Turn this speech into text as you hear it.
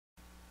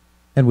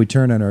And we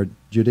turn on our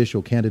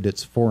Judicial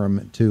Candidates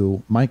Forum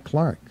to Mike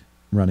Clark,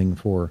 running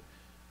for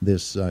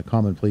this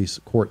Common Pleas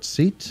court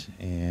seat.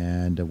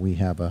 And we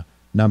have a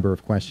number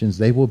of questions.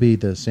 They will be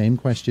the same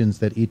questions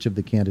that each of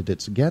the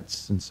candidates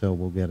gets, and so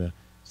we'll get a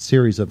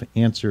series of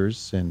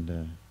answers,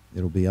 and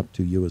it'll be up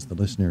to you as the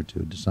listener to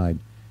decide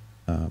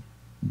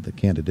the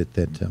candidate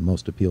that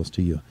most appeals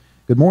to you.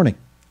 Good morning.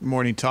 Good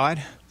morning,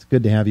 Todd. It's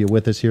good to have you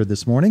with us here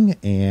this morning,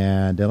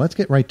 and let's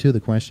get right to the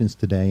questions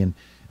today. And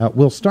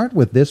we'll start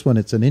with this one.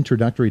 It's an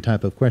introductory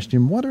type of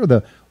question. What are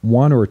the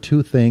one or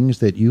two things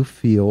that you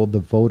feel the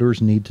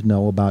voters need to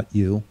know about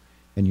you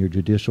and your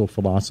judicial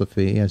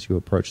philosophy as you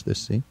approach this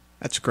seat?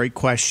 That's a great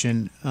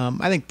question.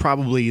 I think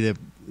probably the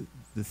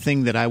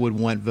thing that I would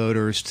want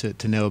voters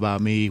to know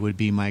about me would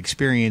be my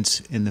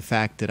experience in the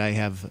fact that I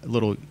have a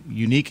little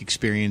unique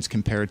experience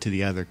compared to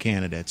the other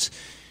candidates.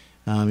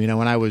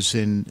 When I was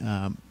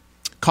in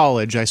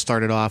college, I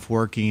started off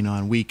working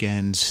on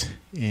weekends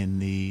in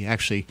the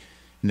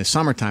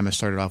summertime. I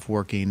started off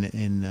working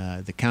in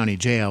the county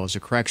jail as a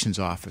corrections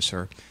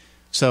officer.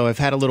 So I've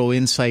had a little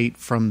insight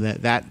from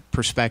that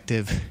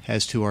perspective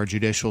as to our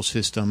judicial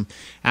system.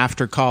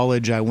 After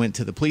college, I went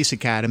to the police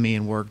academy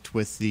and worked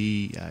with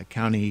the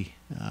county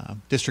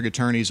district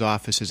attorney's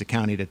office as a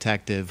county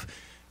detective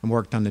and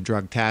worked on the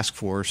drug task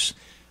force.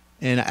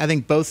 And I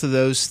think both of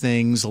those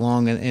things,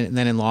 and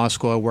then in law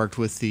school, I worked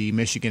with the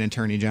Michigan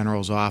Attorney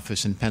General's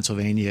office and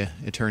Pennsylvania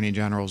Attorney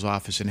General's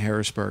office in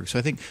Harrisburg. So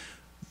I think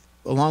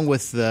along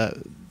with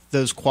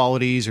those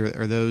qualities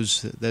or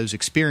those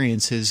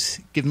experiences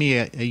give me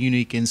a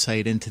unique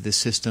insight into the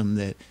system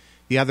that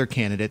the other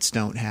candidates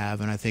don't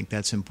have, and I think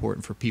that's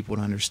important for people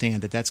to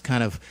understand. That's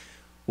kind of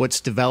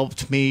what's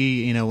developed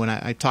me. When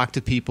I talk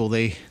to people,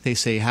 they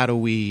say, how do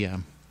we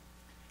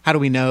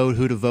know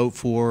who to vote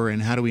for,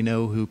 and how do we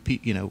know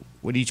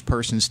what each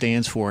person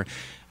stands for?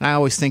 And I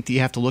always think that you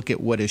have to look at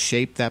what has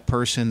shaped that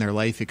person, their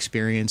life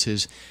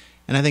experiences,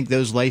 and I think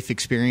those life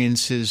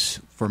experiences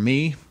for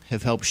me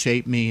have helped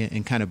shape me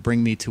and kind of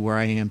bring me to where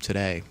I am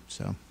today.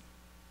 So,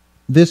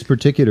 this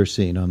particular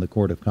scene on the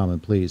Court of Common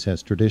Pleas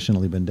has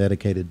traditionally been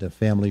dedicated to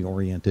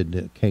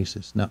family-oriented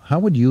cases. Now, how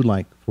would you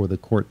like for the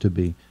court to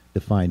be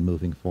defined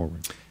moving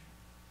forward?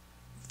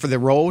 For the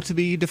role to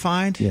be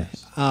defined?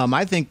 Yes.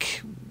 I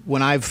think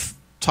when I've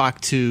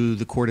talked to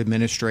the court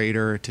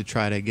administrator to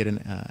try to get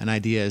an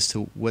idea as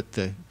to what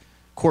the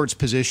court's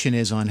position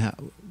is on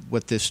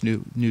what this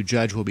new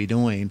judge will be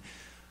doing,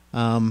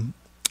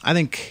 I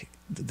think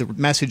the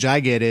message I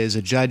get is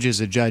a judge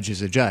is a judge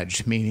is a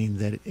judge, meaning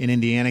that in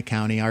Indiana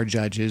County, our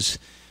judges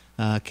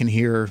can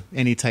hear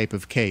any type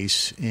of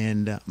case.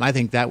 And I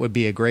think that would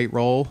be a great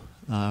role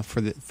for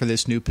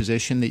this new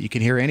position, that you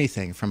can hear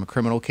anything from a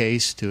criminal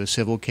case to a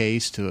civil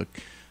case to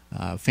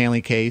a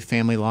family case,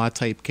 family law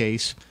type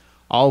case,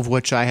 all of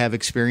which I have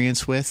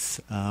experience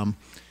with. I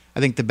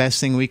think the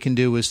best thing we can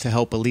do is to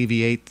help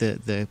alleviate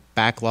the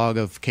backlog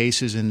of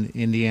cases in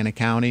Indiana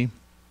County.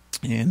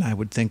 And I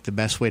would think the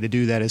best way to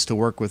do that is to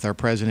work with our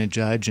president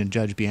judge and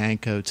Judge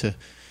Bianco to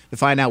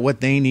find out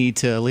what they need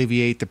to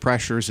alleviate the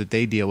pressures that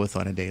they deal with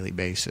on a daily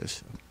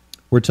basis.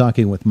 We're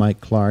talking with Mike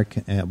Clark,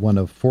 one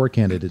of four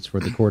candidates for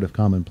the Court of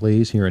Common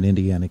Pleas here in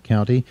Indiana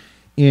County.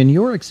 In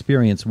your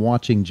experience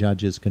watching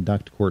judges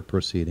conduct court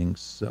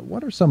proceedings,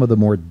 what are some of the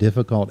more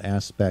difficult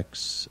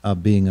aspects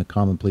of being a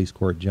Common Pleas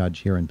court judge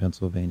here in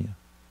Pennsylvania?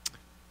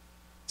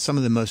 Some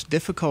of the most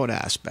difficult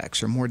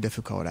aspects or more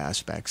difficult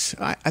aspects.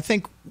 I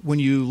think when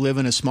you live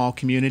in a small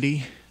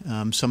community,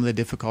 some of the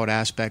difficult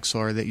aspects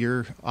are that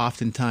you're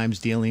oftentimes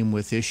dealing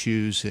with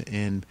issues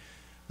and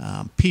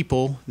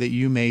people that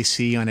you may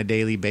see on a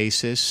daily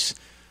basis,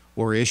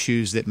 or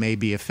issues that may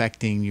be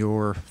affecting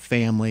your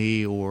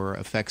family or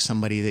affect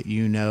somebody that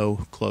you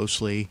know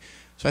closely.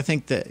 So I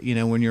think that,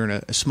 when you're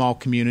in a small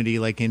community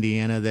like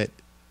Indiana, that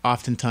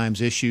oftentimes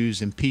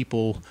issues and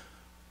people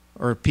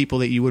or people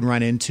that you would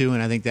run into,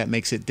 and I think that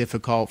makes it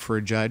difficult for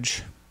a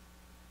judge.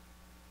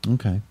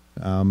 Okay.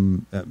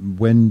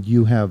 When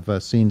you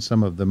have seen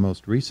some of the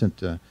most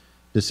recent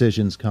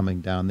decisions coming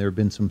down, there have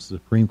been some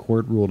Supreme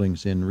Court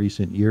rulings in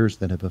recent years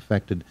that have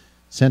affected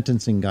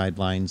sentencing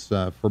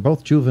guidelines for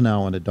both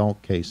juvenile and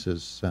adult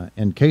cases,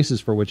 and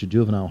cases for which a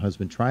juvenile has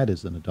been tried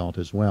as an adult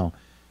as well.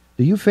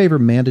 Do you favor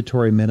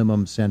mandatory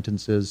minimum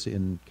sentences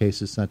in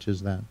cases such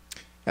as that?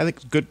 I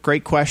think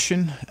great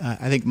question.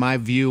 I think my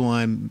view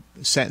on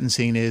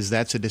sentencing is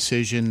that's a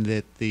decision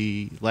that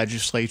the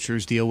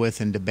legislatures deal with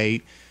and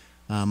debate.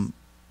 What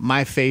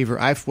I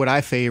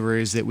favor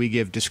is that we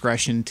give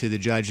discretion to the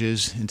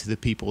judges and to the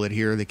people that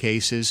hear the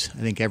cases. I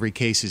think every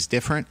case is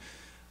different.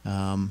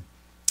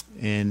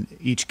 And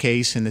each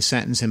case and the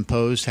sentence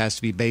imposed has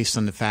to be based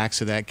on the facts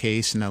of that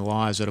case and the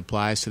law as it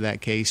applies to that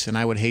case. And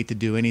I would hate to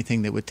do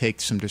anything that would take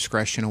some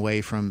discretion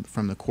away from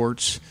the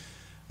courts.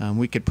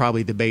 We could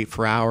probably debate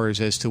for hours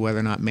as to whether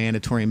or not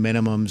mandatory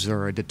minimums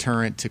are a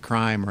deterrent to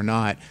crime or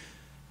not.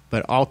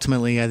 But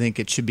ultimately, I think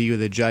it should be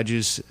the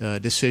judge's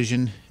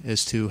decision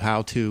as to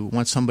how to,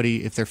 once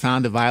somebody, if they're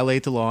found to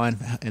violate the law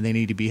and they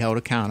need to be held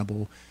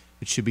accountable,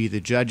 It should be the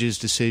judge's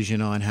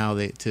decision on how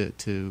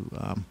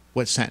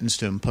what sentence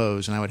to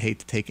impose. And I would hate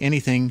to take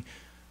anything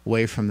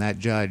away from that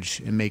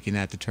judge in making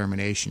that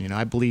determination.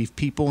 I believe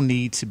people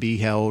need to be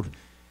held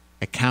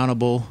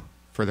accountable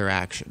for their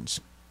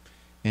actions.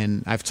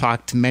 And I've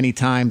talked many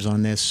times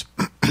on this.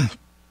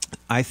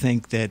 I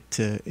think that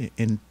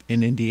in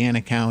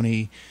Indiana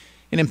County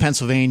and in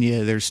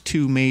Pennsylvania, there's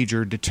two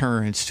major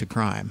deterrents to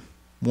crime.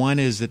 One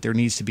is that there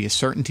needs to be a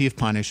certainty of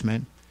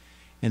punishment,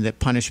 and that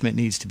punishment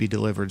needs to be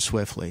delivered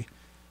swiftly.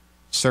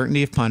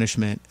 Certainty of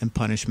punishment and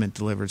punishment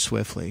delivered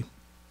swiftly.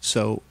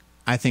 So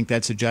I think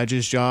that's a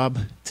judge's job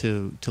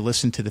to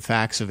listen to the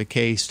facts of a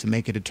case, to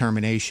make a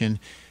determination,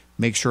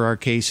 make sure our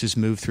cases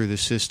move through the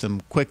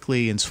system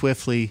quickly and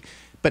swiftly,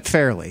 but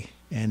fairly,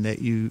 and that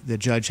the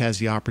judge has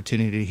the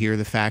opportunity to hear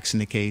the facts in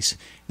the case,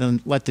 and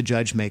then let the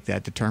judge make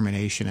that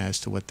determination as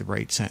to what the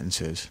right sentence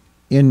is.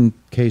 In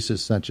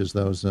cases such as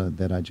those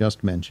that I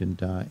just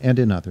mentioned, and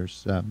in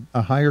others,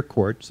 a higher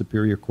court,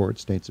 Superior Court,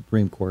 State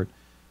Supreme Court,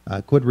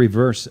 could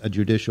reverse a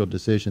judicial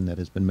decision that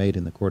has been made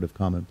in the Court of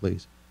Common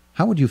Pleas.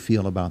 How would you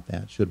feel about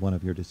that, should one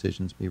of your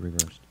decisions be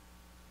reversed?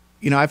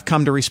 I've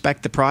come to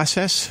respect the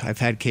process. I've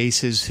had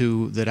cases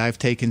that I've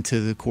taken to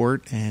the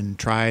court and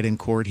tried in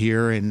court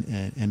here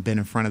and been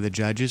in front of the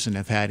judges, and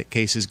I've had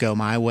cases go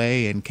my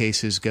way and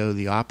cases go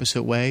the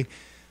opposite way.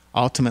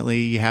 Ultimately,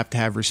 you have to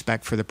have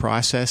respect for the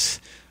process.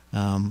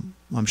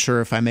 I'm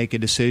sure if I make a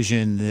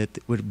decision that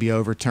would be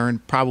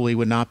overturned, probably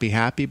would not be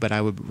happy, but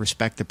I would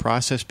respect the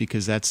process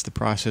because that's the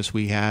process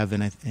we have,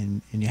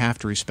 and you have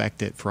to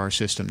respect it for our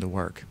system to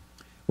work.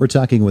 We're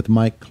talking with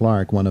Mike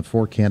Clark, one of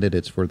 4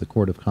 candidates for the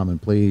Court of Common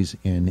Pleas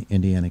in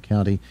Indiana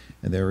County.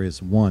 And there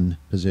is one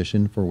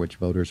position for which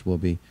voters will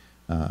be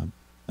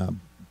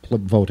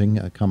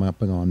voting coming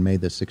up on May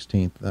the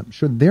 16th.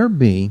 Should there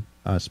be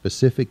a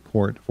specific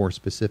court for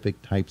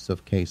specific types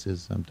of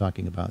cases? I'm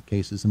talking about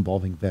cases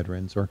involving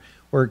veterans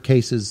or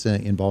cases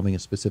involving a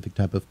specific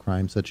type of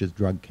crime, such as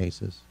drug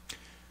cases.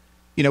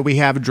 We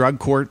have a drug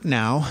court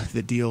now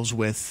that deals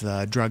with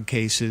drug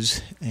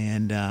cases,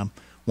 and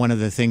one of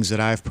the things that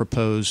I've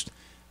proposed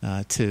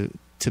to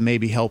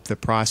maybe help the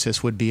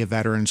process would be a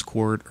veterans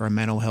court or a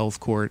mental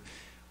health court.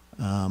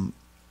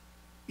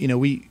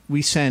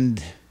 We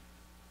send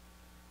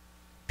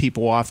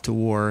people off to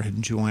war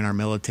and join our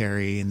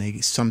military, and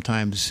they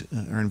sometimes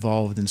are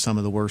involved in some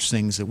of the worst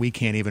things that we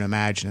can't even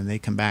imagine, and they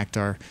come back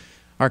to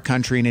our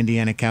country in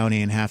Indiana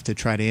County and have to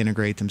try to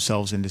integrate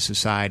themselves into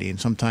society, and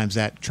sometimes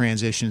that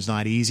transition is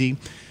not easy.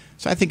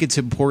 So I think it's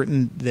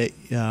important that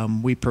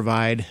we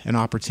provide an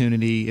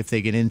opportunity, if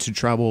they get into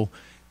trouble,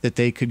 that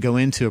they could go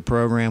into a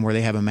program where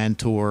they have a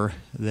mentor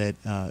that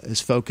is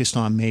focused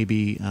on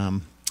maybe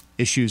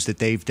issues that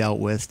they've dealt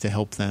with to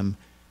help them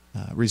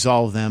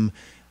resolve them.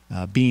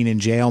 Being in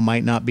jail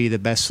might not be the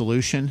best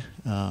solution.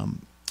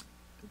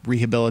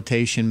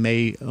 Rehabilitation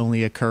may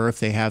only occur if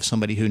they have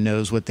somebody who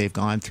knows what they've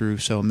gone through,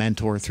 so a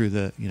mentor through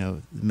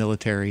the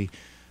military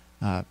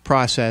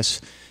process.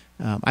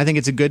 I think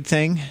it's a good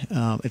thing.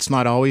 It's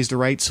not always the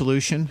right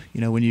solution.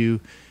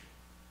 When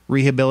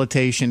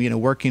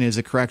rehabilitation, working as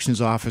a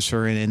corrections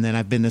officer, and then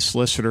I've been the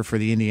solicitor for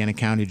the Indiana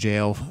County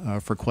Jail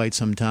for quite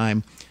some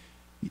time.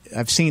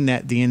 I've seen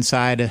that the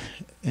inside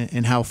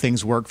and how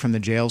things work from the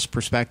jail's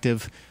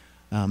perspective.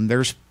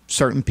 There's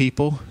certain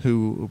people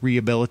who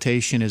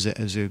rehabilitation is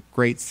a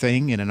great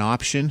thing and an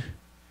option.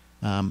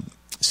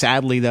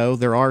 Sadly, though,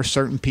 there are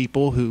certain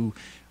people who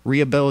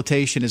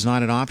rehabilitation is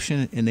not an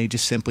option, and they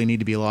just simply need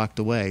to be locked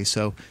away.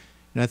 So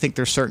I think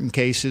there's certain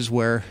cases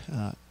where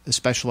a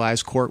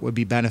specialized court would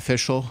be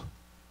beneficial,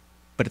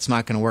 but it's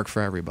not going to work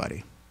for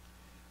everybody.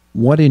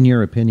 What, in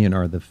your opinion,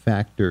 are the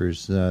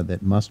factors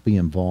that must be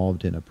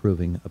involved in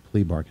approving a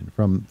plea bargain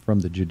from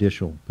the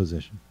judicial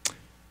position?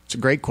 It's a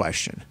great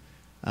question.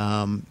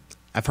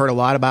 I've heard a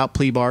lot about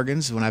plea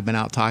bargains when I've been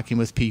out talking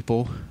with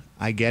people.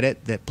 I get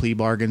it that plea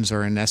bargains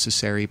are a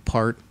necessary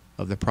part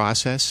of the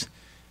process.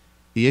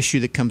 The issue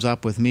that comes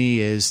up with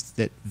me is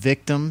that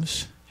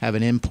victims have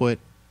input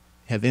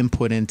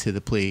into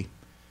the plea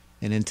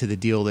and into the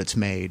deal that's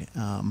made.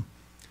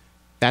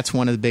 That's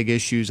one of the big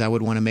issues. I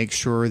would want to make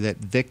sure that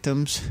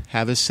victims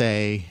have a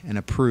say and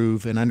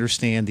approve and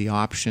understand the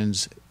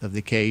options of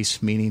the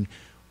case, meaning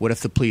what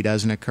if the plea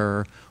doesn't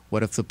occur?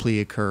 What if the plea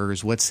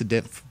occurs? What's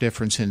the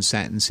difference in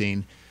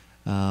sentencing?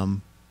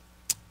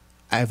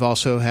 I've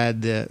also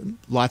had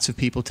lots of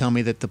people tell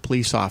me that the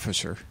police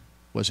officer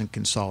wasn't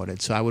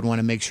consulted. So I would want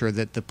to make sure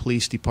that the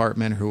police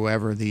department,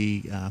 whoever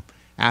the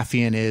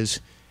affiant is,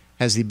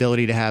 has the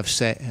ability to have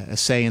a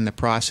say in the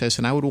process.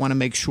 And I would want to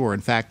make sure.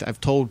 In fact,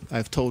 I've told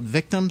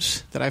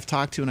victims that I've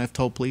talked to, and I've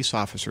told police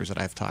officers that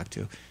I've talked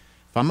to,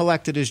 if I'm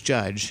elected as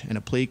judge and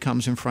a plea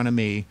comes in front of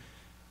me,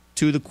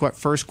 two of the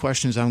first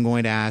questions I'm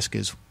going to ask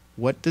is,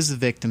 what does the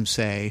victim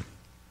say?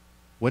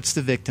 What's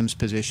the victim's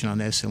position on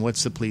this? And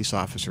what's the police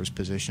officer's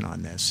position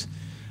on this?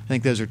 I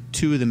think those are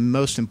two of the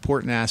most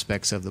important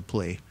aspects of the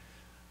plea.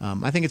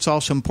 I think it's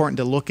also important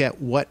to look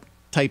at what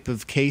type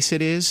of case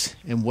it is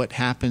and what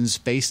happens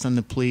based on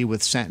the plea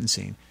with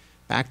sentencing.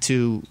 back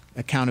to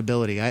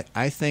accountability.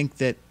 I think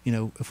that,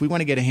 if we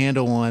want to get a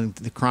handle on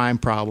the crime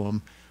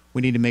problem,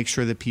 we need to make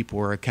sure that people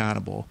are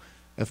accountable.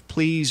 If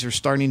pleas are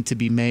starting to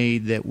be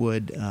made that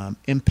would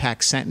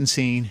impact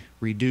sentencing,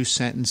 reduce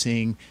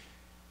sentencing,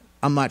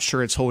 I'm not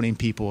sure it's holding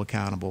people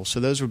accountable. So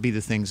those would be the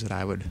things that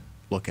I would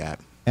look at.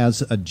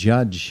 As a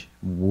judge,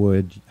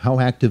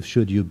 how active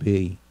should you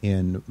be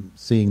in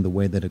seeing the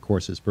way that a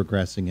course is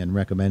progressing and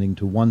recommending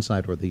to one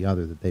side or the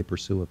other that they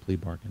pursue a plea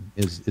bargain?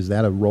 Is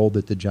that a role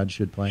that the judge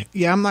should play?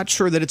 Yeah, I'm not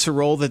sure that it's a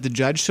role that the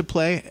judge should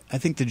play. I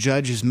think the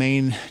judge's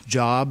main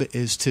job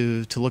is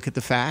to look at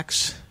the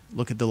facts,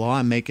 look at the law,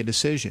 and make a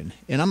decision.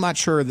 And I'm not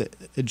sure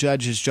that the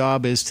judge's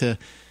job is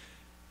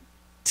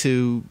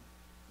to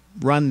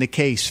run the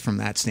case from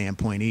that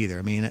standpoint either.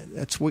 I mean,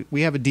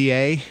 we have a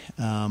DA,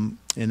 and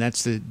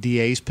that's the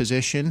DA's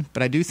position.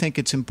 But I do think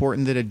it's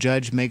important that a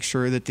judge make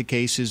sure that the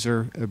cases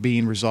are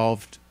being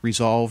resolved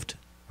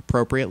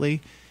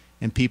appropriately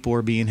and people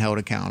are being held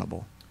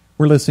accountable.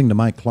 We're listening to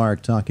Mike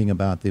Clark talking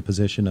about the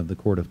position of the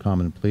Court of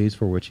Common Pleas,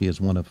 for which he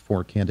is one of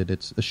 4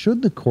 candidates.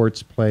 Should the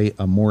courts play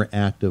a more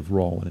active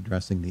role in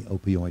addressing the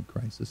opioid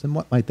crisis, and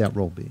what might that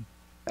role be?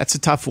 That's a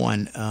tough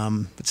one.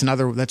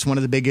 That's one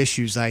of the big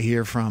issues I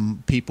hear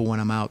from people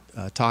when I'm out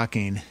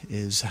talking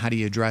is how do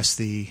you address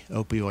the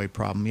opioid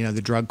problem?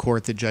 The drug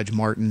court that Judge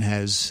Martin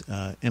has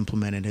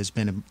implemented has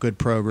been a good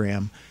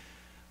program.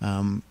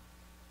 I'm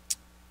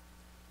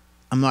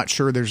not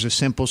sure there's a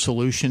simple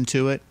solution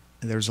to it.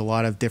 There's a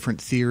lot of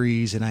different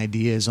theories and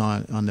ideas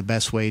on the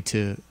best way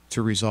to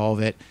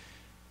resolve it.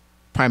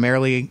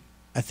 Primarily,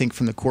 I think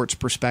from the court's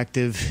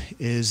perspective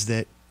is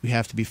that we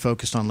have to be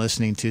focused on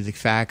listening to the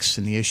facts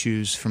and the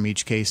issues from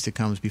each case that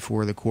comes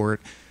before the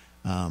court.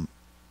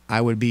 I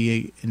would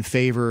be in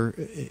favor,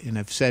 and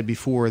I've said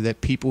before,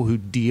 that people who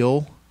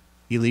deal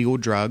illegal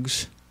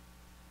drugs,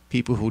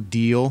 people who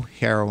deal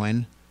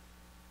heroin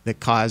that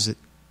cause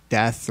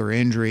death or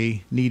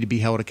injury need to be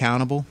held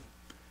accountable.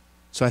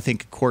 So I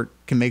think a court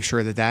can make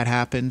sure that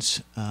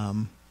happens.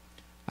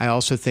 I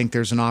also think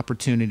there's an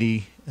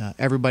opportunity.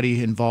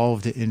 Everybody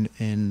involved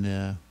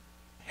in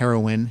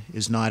heroin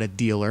is not a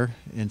dealer,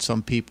 and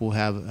some people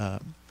have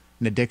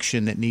an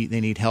addiction that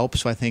they need help.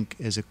 So I think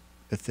if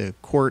the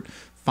court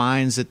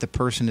finds that the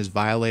person has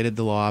violated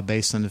the law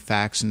based on the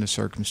facts and the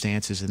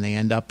circumstances and they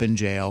end up in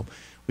jail,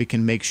 we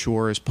can make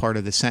sure as part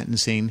of the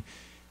sentencing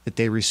that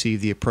they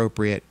receive the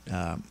appropriate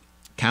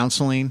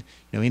counseling.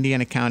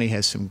 Indiana County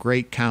has some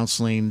great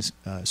counseling,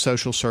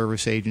 social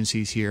service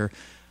agencies here.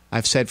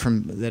 I've said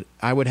that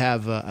I would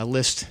have a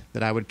list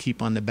that I would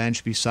keep on the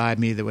bench beside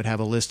me that would have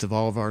a list of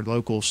all of our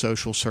local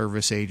social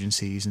service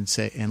agencies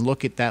and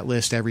look at that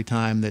list every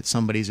time that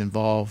somebody's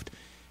involved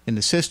in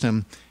the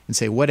system and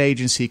say what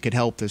agency could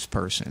help this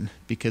person.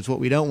 Because what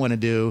we don't want to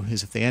do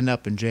is if they end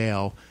up in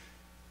jail,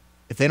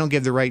 if they don't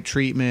give the right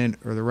treatment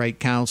or the right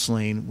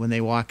counseling, when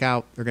they walk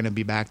out, they're going to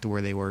be back to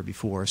where they were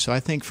before. So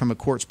I think from a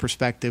court's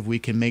perspective, we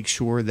can make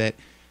sure that,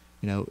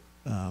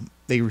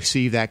 they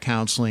receive that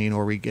counseling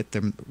or we get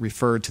them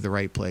referred to the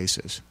right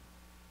places.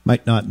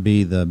 Might not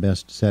be the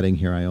best setting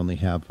here. I only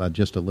have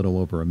just a little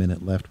over a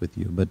minute left with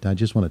you, but I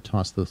just want to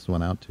toss this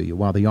one out to you.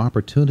 While the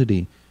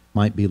opportunity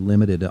might be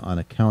limited on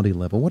a county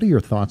level, what are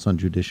your thoughts on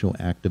judicial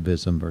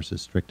activism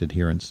versus strict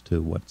adherence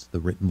to what's the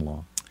written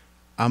law?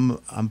 I'm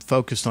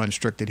focused on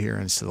strict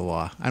adherence to the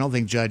law. I don't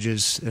think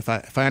judges, if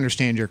I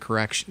understand your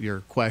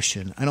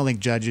question, I don't think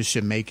judges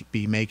should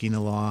be making the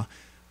law.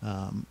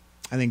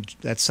 I think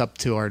that's up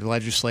to our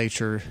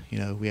legislature.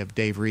 We have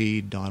Dave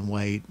Reed, Don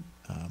White.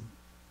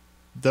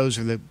 Those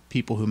are the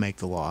people who make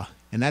the law.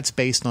 And that's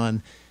based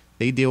on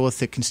they deal with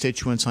the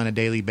constituents on a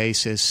daily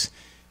basis.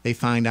 They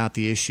find out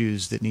the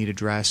issues that need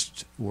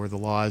addressed or the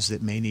laws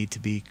that may need to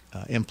be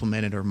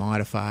implemented or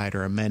modified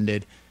or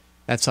amended.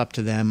 That's up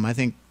to them. I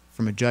think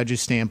from a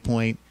judge's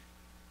standpoint,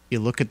 you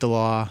look at the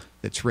law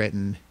that's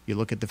written, you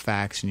look at the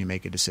facts, and you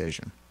make a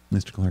decision.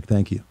 Mr. Clark,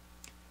 thank you.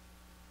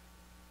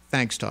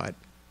 Thanks, Todd.